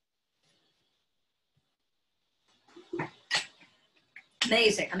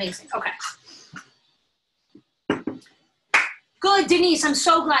 Amazing, amazing. Okay. Good, Denise, I'm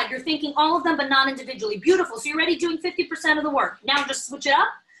so glad. You're thinking all of them, but not individually. Beautiful. So you're already doing 50% of the work. Now just switch it up.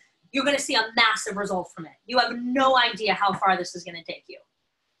 You're going to see a massive result from it. You have no idea how far this is going to take you.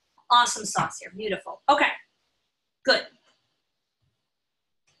 Awesome sauce here. Beautiful. Okay. Good.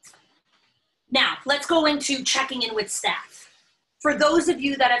 Now, let's go into checking in with staff. For those of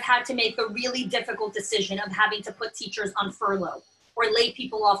you that have had to make the really difficult decision of having to put teachers on furlough or lay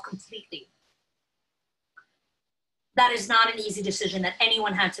people off completely, that is not an easy decision that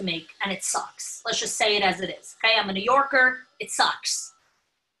anyone had to make, and it sucks. Let's just say it as it is. Okay, I'm a New Yorker. It sucks.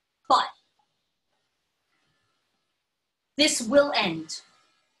 But this will end,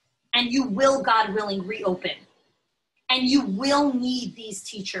 and you will, God willing, reopen. And you will need these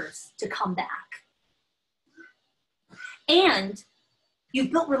teachers to come back. And you've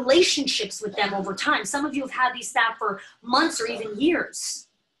built relationships with them over time. Some of you have had these staff for months or even years.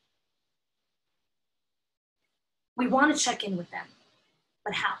 We want to check in with them.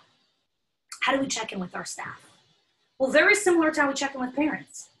 But how? How do we check in with our staff? Well, very similar to how we check in with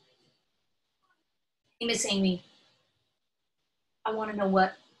parents. Hey, Miss Amy, I want to know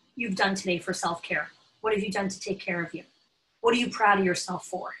what you've done today for self-care. What have you done to take care of you? What are you proud of yourself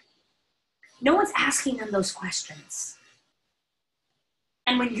for? No one's asking them those questions.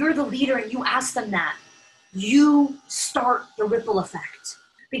 And when you're the leader and you ask them that, you start the ripple effect.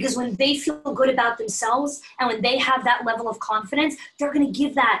 Because when they feel good about themselves and when they have that level of confidence, they're going to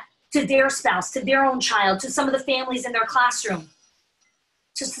give that to their spouse, to their own child, to some of the families in their classroom.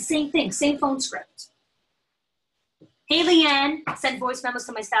 Just the same thing, same phone script. Hey, Leanne, sent voice memos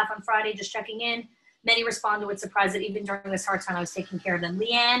to my staff on Friday, just checking in. Many responded with surprise that even during this hard time, I was taking care of them.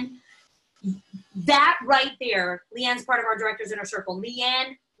 Leanne, that right there, Leanne's part of our Directors Inner Circle.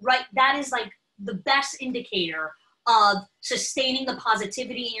 Leanne, right, that is like the best indicator of sustaining the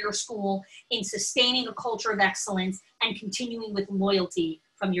positivity in your school, in sustaining a culture of excellence, and continuing with loyalty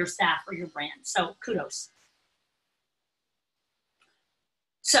from your staff or your brand. So kudos.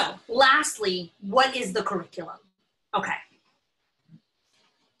 So lastly, what is the curriculum? Okay.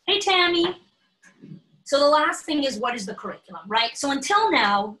 Hey, Tammy. So the last thing is, what is the curriculum, right? So until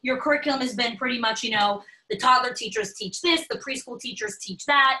now, your curriculum has been pretty much, you know, the toddler teachers teach this, the preschool teachers teach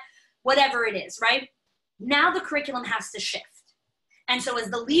that, whatever it is, right? Now the curriculum has to shift. And so as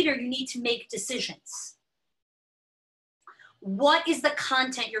the leader, you need to make decisions. What is the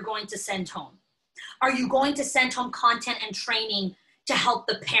content you're going to send home? Are you going to send home content and training to help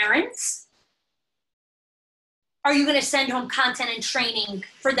the parents? Are you going to send home content and training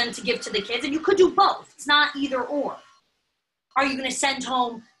for them to give to the kids? And you could do both. It's not either or. Are you going to send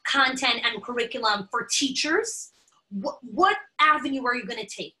home content and curriculum for teachers? What avenue are you going to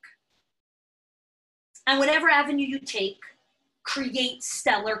take? And whatever avenue you take, create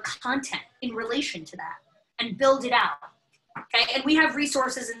stellar content in relation to that and build it out. Okay, and we have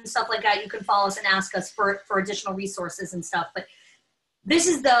resources and stuff like that. You can follow us and ask us for additional resources and stuff. But this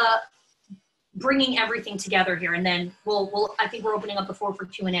is the bringing everything together here. And then I think we're opening up the floor for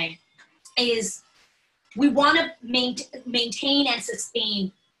Q&A. Is we want to maintain and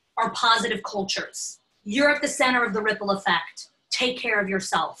sustain our positive cultures. You're at the center of the ripple effect. Take care of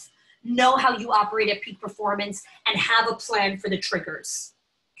yourself. Know how you operate at peak performance and have a plan for the triggers.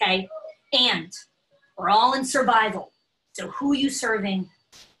 Okay, and we're all in survival. So who are you serving?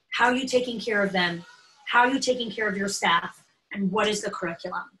 How are you taking care of them? How are you taking care of your staff? And what is the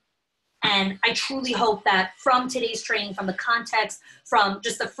curriculum? And I truly hope that from today's training, from the context, from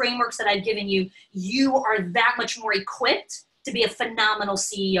just the frameworks that I've given you, you are that much more equipped to be a phenomenal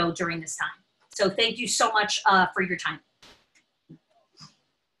CEO during this time. So thank you so much for your time.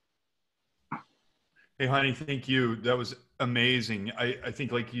 Hey, honey, thank you. That was amazing. I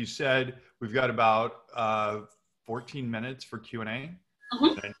think, like you said, we've got about 14 minutes for Q&A.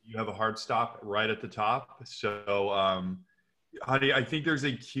 And you have a hard stop right at the top. So, honey, I think there's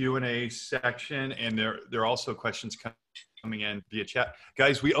a Q&A section, and there are also questions coming in via chat.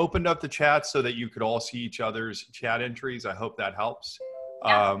 Guys, we opened up the chat so that you could all see each other's chat entries. I hope that helps.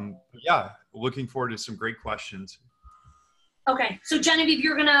 Yeah, looking forward to some great questions. Okay, so Genevieve,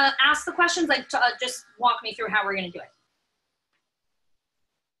 you're gonna ask the questions, like just walk me through how we're gonna do it.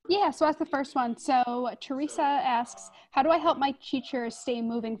 Yeah, so that's the first one. So Teresa asks, how do I help my teachers stay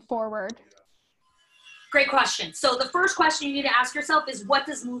moving forward? Great question. So the first question you need to ask yourself is, what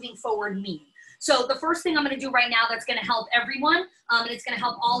does moving forward mean? So the first thing I'm going to do right now that's going to help everyone, and it's going to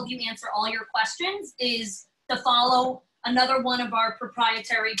help all of you answer all your questions, is to follow another one of our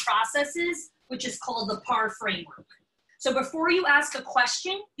proprietary processes, which is called the PAR framework. So before you ask a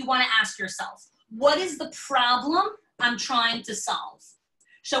question, you want to ask yourself, what is the problem I'm trying to solve?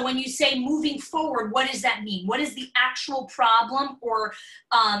 So when you say moving forward, what does that mean? What is the actual problem, or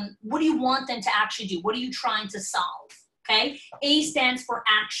what do you want them to actually do? What are you trying to solve? Okay. A stands for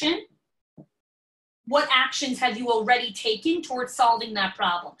action. What actions have you already taken towards solving that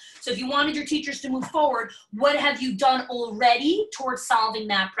problem? So if you wanted your teachers to move forward, what have you done already towards solving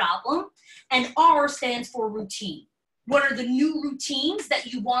that problem? And R stands for routine. What are the new routines that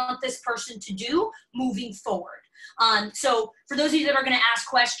you want this person to do moving forward? So for those of you that are going to ask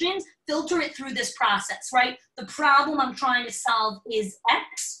questions, filter it through this process, right? The problem I'm trying to solve is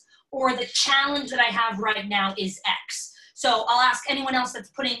X, or the challenge that I have right now is X. So I'll ask anyone else that's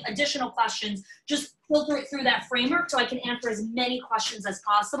putting additional questions, just filter it through that framework so I can answer as many questions as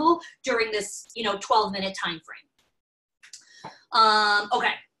possible during this, 12-minute time frame.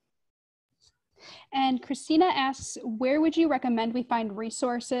 Okay. And Christina asks, where would you recommend we find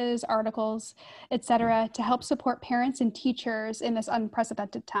resources, articles, etc., to help support parents and teachers in this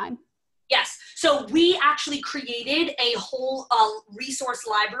unprecedented time? Yes, so we actually created a whole resource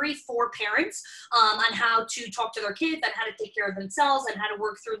library for parents on how to talk to their kids and how to take care of themselves and how to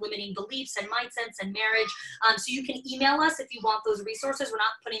work through limiting beliefs and mindsets and marriage. So you can email us if you want those resources. We're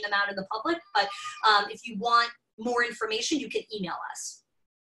not putting them out in the public, but if you want more information, you can email us.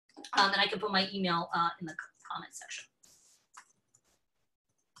 And I can put my email in the comment section.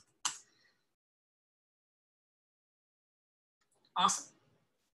 Awesome.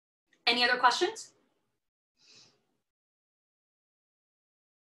 Any other questions?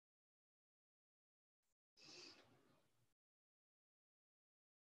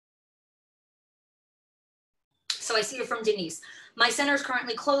 So I see it from Denise. My center is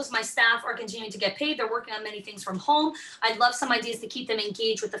currently closed. My staff are continuing to get paid. They're working on many things from home. I'd love some ideas to keep them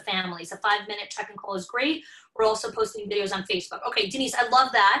engaged with the families. A 5-minute check-in call is great. We're also posting videos on Facebook. Okay, Denise, I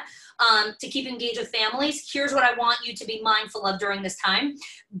love that. To keep engaged with families, here's what I want you to be mindful of during this time.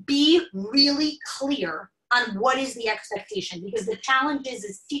 Be really clear on what is the expectation, because the challenge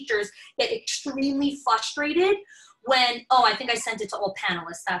is teachers get extremely frustrated when, oh, I think I sent it to all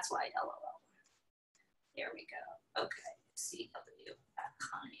panelists. That's why, LOL. There we go. Okay. CW at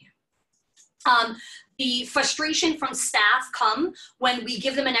Chanie. The frustration from staff come when we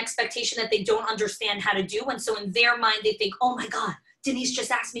give them an expectation that they don't understand how to do. And so in their mind, they think, oh my God, Denise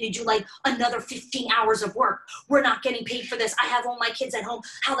just asked me to do like another 15 hours of work. We're not getting paid for this. I have all my kids at home.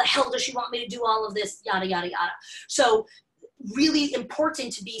 How the hell does she want me to do all of this? Yada, yada, yada. So really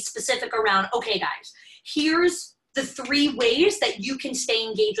important to be specific around, okay, guys, here's the 3 ways that you can stay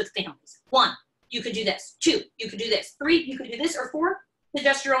engaged with families. 1, you could do this. 2, you could do this. 3, you could do this. Or 4,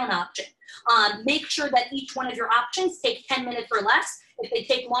 suggest your own option. Make sure that each one of your options take 10 minutes or less. If they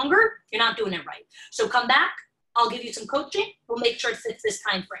take longer, you're not doing it right. So come back. I'll give you some coaching. We'll make sure it fits this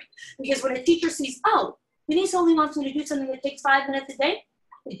time frame. Because when a teacher sees, oh, Denise only wants me to do something that takes 5 minutes a day,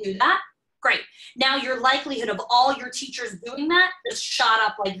 we do that. Great. Now your likelihood of all your teachers doing that just shot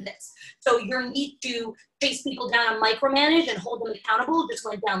up like this. So your need to chase people down and micromanage and hold them accountable just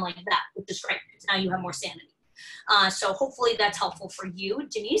went down like that, which is great because now you have more sanity. So hopefully that's helpful for you,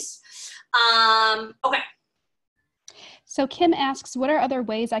 Denise. Okay. So Kim asks, what are other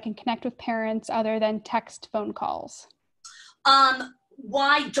ways I can connect with parents other than text phone calls?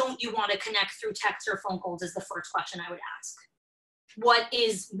 Why don't you want to connect through text or phone calls is the first question I would ask. What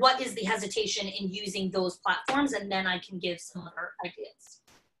is the hesitation in using those platforms? And then I can give some other ideas.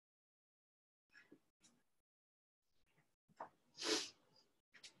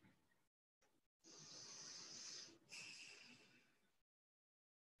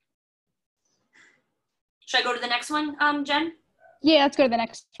 Should I go to the next one, Jen? Yeah, let's go to the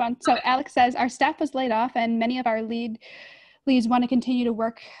next one. So Alex says, our staff was laid off and many of our leads want to continue to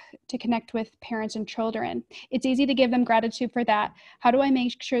work to connect with parents and children. It's easy to give them gratitude for that. How do I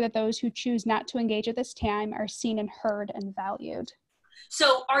make sure that those who choose not to engage at this time are seen and heard and valued?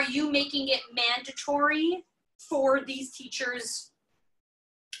 So are you making it mandatory for these teachers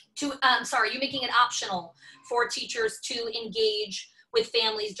to, you're making it optional for teachers to engage with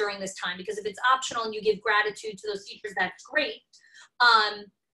families during this time? Because if it's optional and you give gratitude to those teachers, that's great.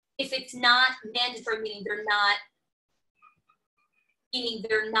 If it's not mandatory, meaning they're not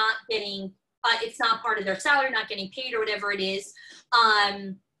getting, it's not part of their salary, not getting paid or whatever it is,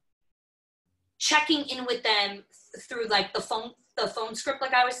 checking in with them through like the phone script,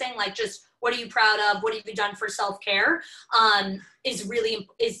 like I was saying, like just what are you proud of? What have you done for self-care? Is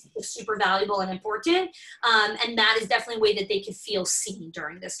super valuable and important. And that is definitely a way that they can feel seen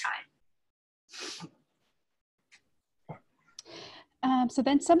during this time. So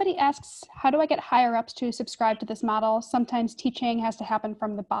then somebody asks, how do I get higher ups to subscribe to this model? Sometimes teaching has to happen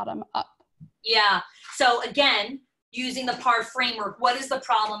from the bottom up. Yeah. So again, using the PAR framework, what is the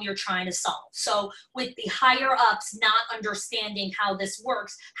problem you're trying to solve? So with the higher ups not understanding how this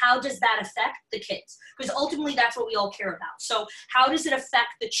works, how does that affect the kids? Because ultimately that's what we all care about. So how does it affect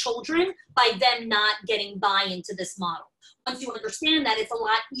the children by them not getting buy-in to this model? Once you understand that, it's a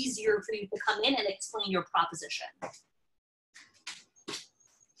lot easier for you to come in and explain your proposition.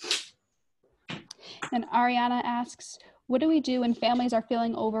 And Ariana asks, what do we do when families are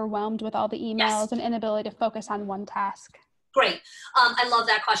feeling overwhelmed with all the emails and inability to focus on one task? Great. I love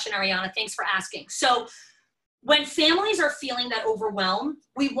that question, Ariana. Thanks for asking. So when families are feeling that overwhelm,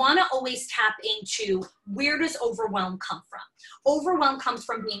 we want to always tap into where does overwhelm come from? Overwhelm comes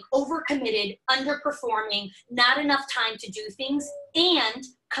from being overcommitted, underperforming, not enough time to do things, and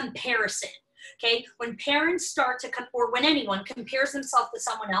comparison. Okay, when parents start to, or when anyone compares themselves to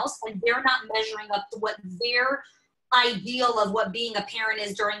someone else and they're not measuring up to what their ideal of what being a parent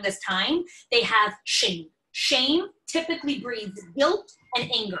is during this time, they have shame. Shame typically breeds guilt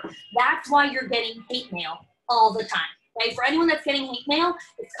and anger. That's why you're getting hate mail all the time. Okay, for anyone that's getting hate mail,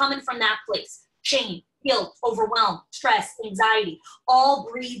 it's coming from that place. Shame, guilt, overwhelm, stress, anxiety, all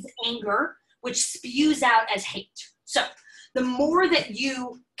breeds anger, which spews out as hate. So the more that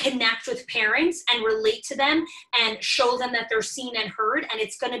you connect with parents and relate to them and show them that they're seen and heard and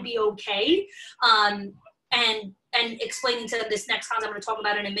it's going to be okay, and explaining to them this next concept I'm going to talk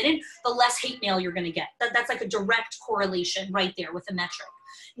about in a minute, the less hate mail you're going to get. That's like a direct correlation right there with the metric.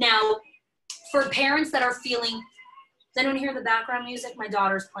 Now, for parents that are feeling, does anyone hear the background music? My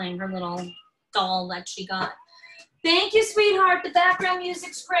daughter's playing her little doll that she got. Thank you, sweetheart. The background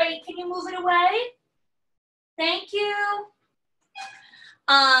music's great. Can you move it away? Thank you.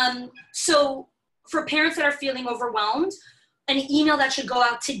 So for parents that are feeling overwhelmed, an email that should go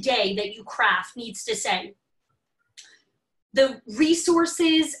out today that you craft needs to say, the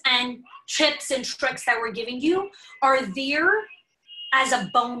resources and tips and tricks that we're giving you are there as a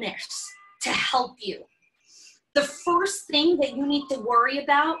bonus to help you. The first thing that you need to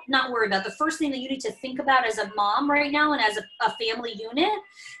the first thing that you need to think about as a mom right now and as a family unit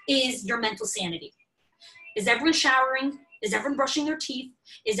is your mental sanity. Is everyone showering? Is everyone brushing their teeth?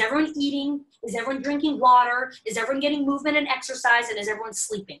 Is everyone eating? Is everyone drinking water? Is everyone getting movement and exercise? And is everyone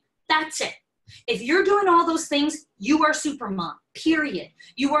sleeping? That's it. If you're doing all those things, you are super mom, period.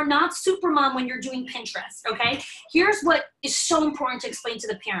 You are not super mom when you're doing Pinterest, okay? Here's what is so important to explain to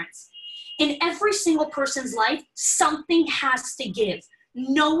the parents. In every single person's life, something has to give.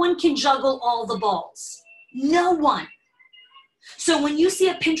 No one can juggle all the balls. No one. So when you see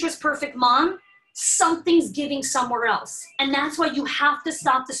a Pinterest perfect mom, something's giving somewhere else. And that's why you have to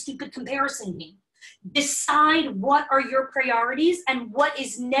stop the stupid comparison game. Decide what are your priorities and what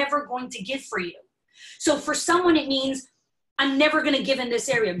is never going to give for you. So for someone, it means I'm never going to give in this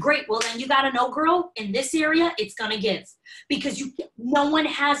area. Great. Well, then you got to know, girl, in this area, it's going to give, because no one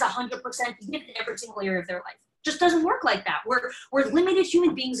has 100% to give in every single area of their life. Just doesn't work like that. We're limited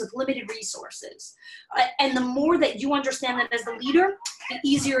human beings with limited resources. And the more that you understand that as the leader, the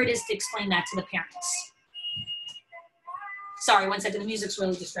easier it is to explain that to the parents. Sorry, one second. The music's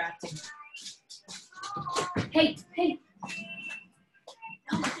really distracting. Hey.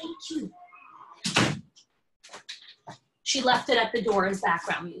 No, thank you. She left it at the door as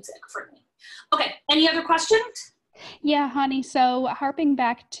background music for me. Okay, any other questions? Yeah, honey. So harping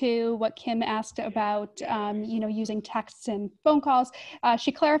back to what Kim asked about, using texts and phone calls,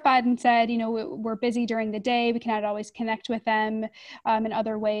 she clarified and said, we're busy during the day. We cannot always connect with them in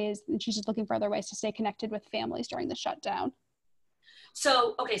other ways. And she's just looking for other ways to stay connected with families during the shutdown.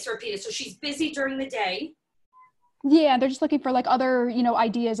 So, okay, so repeat it. So she's busy during the day. Yeah, they're just looking for like other,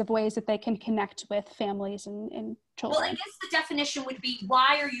 ideas of ways that they can connect with families and children. Well, I guess the definition would be,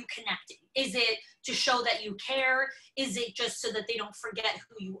 why are you connecting? Is it to show that you care? Is it just so that they don't forget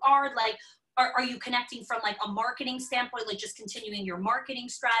who you are? Like, are you connecting from like a marketing standpoint, like just continuing your marketing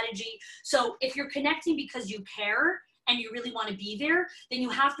strategy? So if you're connecting because you care and you really want to be there, then you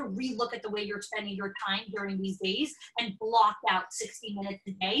have to relook at the way you're spending your time during these days and block out 60 minutes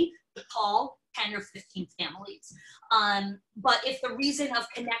a day to call 10 or 15 families. But if the reason of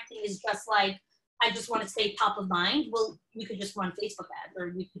connecting is just like, I just want to stay top of mind, well, you could just run Facebook ads, or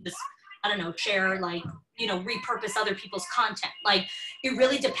you could just, I don't know, share, like, repurpose other people's content. Like, it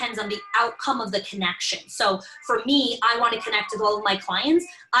really depends on the outcome of the connection. So for me, I want to connect with all of my clients.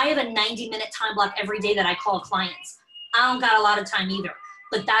 I have a 90-minute time block every day that I call clients. I don't got a lot of time either,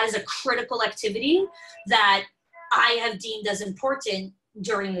 but that is a critical activity that I have deemed as important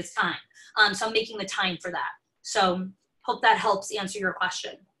during this time. So I'm making the time for that. So hope that helps answer your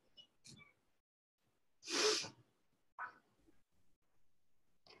question.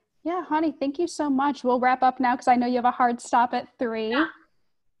 Yeah, honey, thank you so much. We'll wrap up now because I know you have a hard stop at 3. Yeah.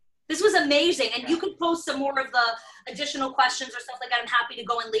 This was amazing. And you could post some more of the additional questions or stuff like that. I'm happy to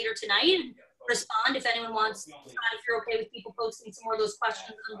go in later tonight and respond if anyone wants. If you're okay with people posting some more of those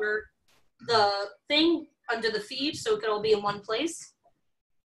questions under the thing, under the feed, so it could all be in one place.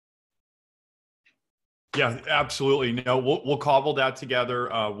 Yeah, absolutely. No, we'll cobble that together.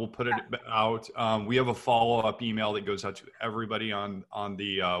 We'll put it out. We have a follow-up email that goes out to everybody on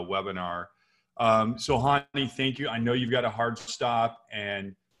the webinar. So, Hani, thank you. I know you've got a hard stop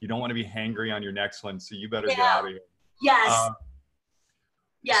and you don't want to be hangry on your next one, so you better get out of here. Yes.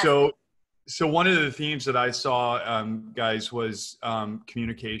 Yes. So one of the themes that I saw, guys, was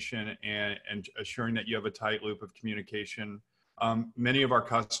communication and assuring that you have a tight loop of communication. Many of our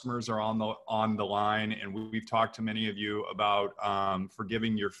customers are on the line, and we've talked to many of you about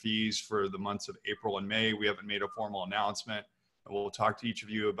forgiving your fees for the months of April and May. We haven't made a formal announcement. We'll talk to each of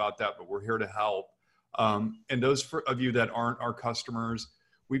you about that, but we're here to help. And those of you that aren't our customers,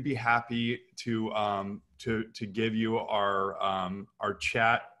 we'd be happy to give you our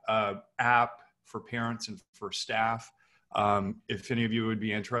chat app for parents and for staff. If any of you would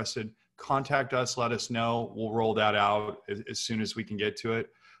be interested, contact us, let us know. We'll roll that out as soon as we can get to it.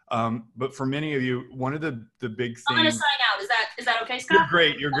 But for many of you, one of the big things— I'm going to sign out. Is that okay, Scott?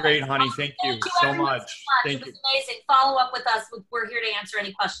 You're great, honey. Thank you so much. Thank you. It was amazing. Follow up with us. We're here to answer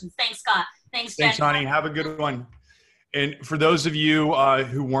any questions. Thanks, Scott. Thanks, Jen. Thanks, honey. Have a good one. And for those of you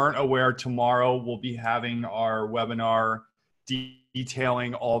who weren't aware, tomorrow we'll be having our webinar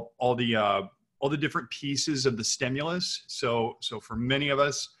detailing all the different pieces of the stimulus. So for many of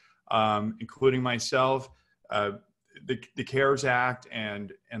us, including myself, the CARES Act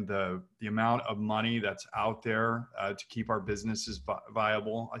and the amount of money that's out there to keep our businesses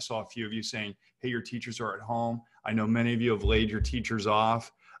viable. I saw a few of you saying, hey, your teachers are at home. I know many of you have laid your teachers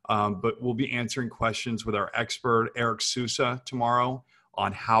off, but we'll be answering questions with our expert, Eric Sousa, tomorrow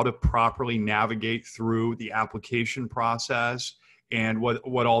on how to properly navigate through the application process and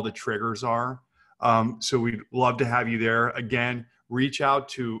what all the triggers are. So we'd love to have you there. Again, reach out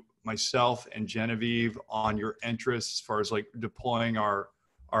to myself and Genevieve on your interests as far as like deploying our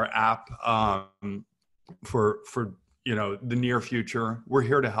app for the near future. We're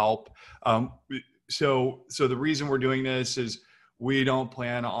here to help. So the reason we're doing this is we don't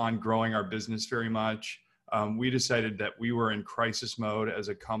plan on growing our business very much. We decided that we were in crisis mode as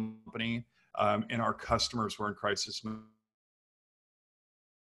a company, and our customers were in crisis mode.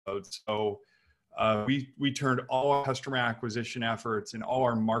 So we turned all our customer acquisition efforts and all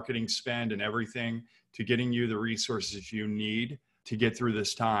our marketing spend and everything to getting you the resources you need to get through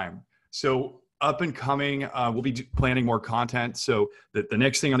this time. So up and coming, we'll be planning more content. So the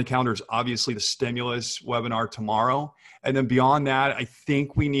next thing on the calendar is obviously the stimulus webinar tomorrow. And then beyond that, I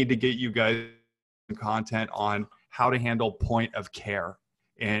think we need to get you guys content on how to handle point of care.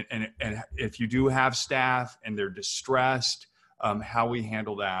 And if you do have staff and they're distressed, how we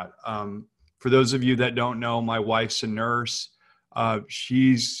handle that. For those of you that don't know, my wife's a nurse.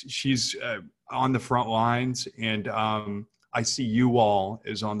 She's on the front lines, and I see you all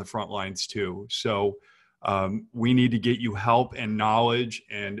as on the front lines too. So we need to get you help and knowledge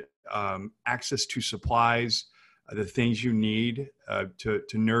and access to supplies, the things you need to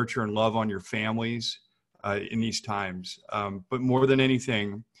nurture and love on your families in these times. But more than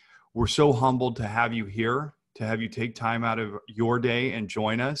anything, we're so humbled to have you here, to have you take time out of your day and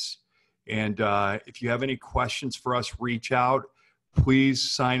join us. And if you have any questions for us, reach out.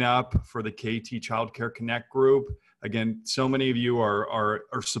 Please sign up for the KT Child Care Connect group. Again, so many of you are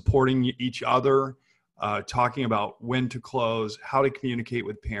supporting each other talking about when to close, how to communicate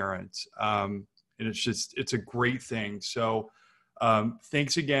with parents. And it's a great thing. So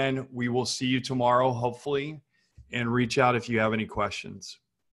thanks again. We will see you tomorrow, hopefully, and reach out if you have any questions.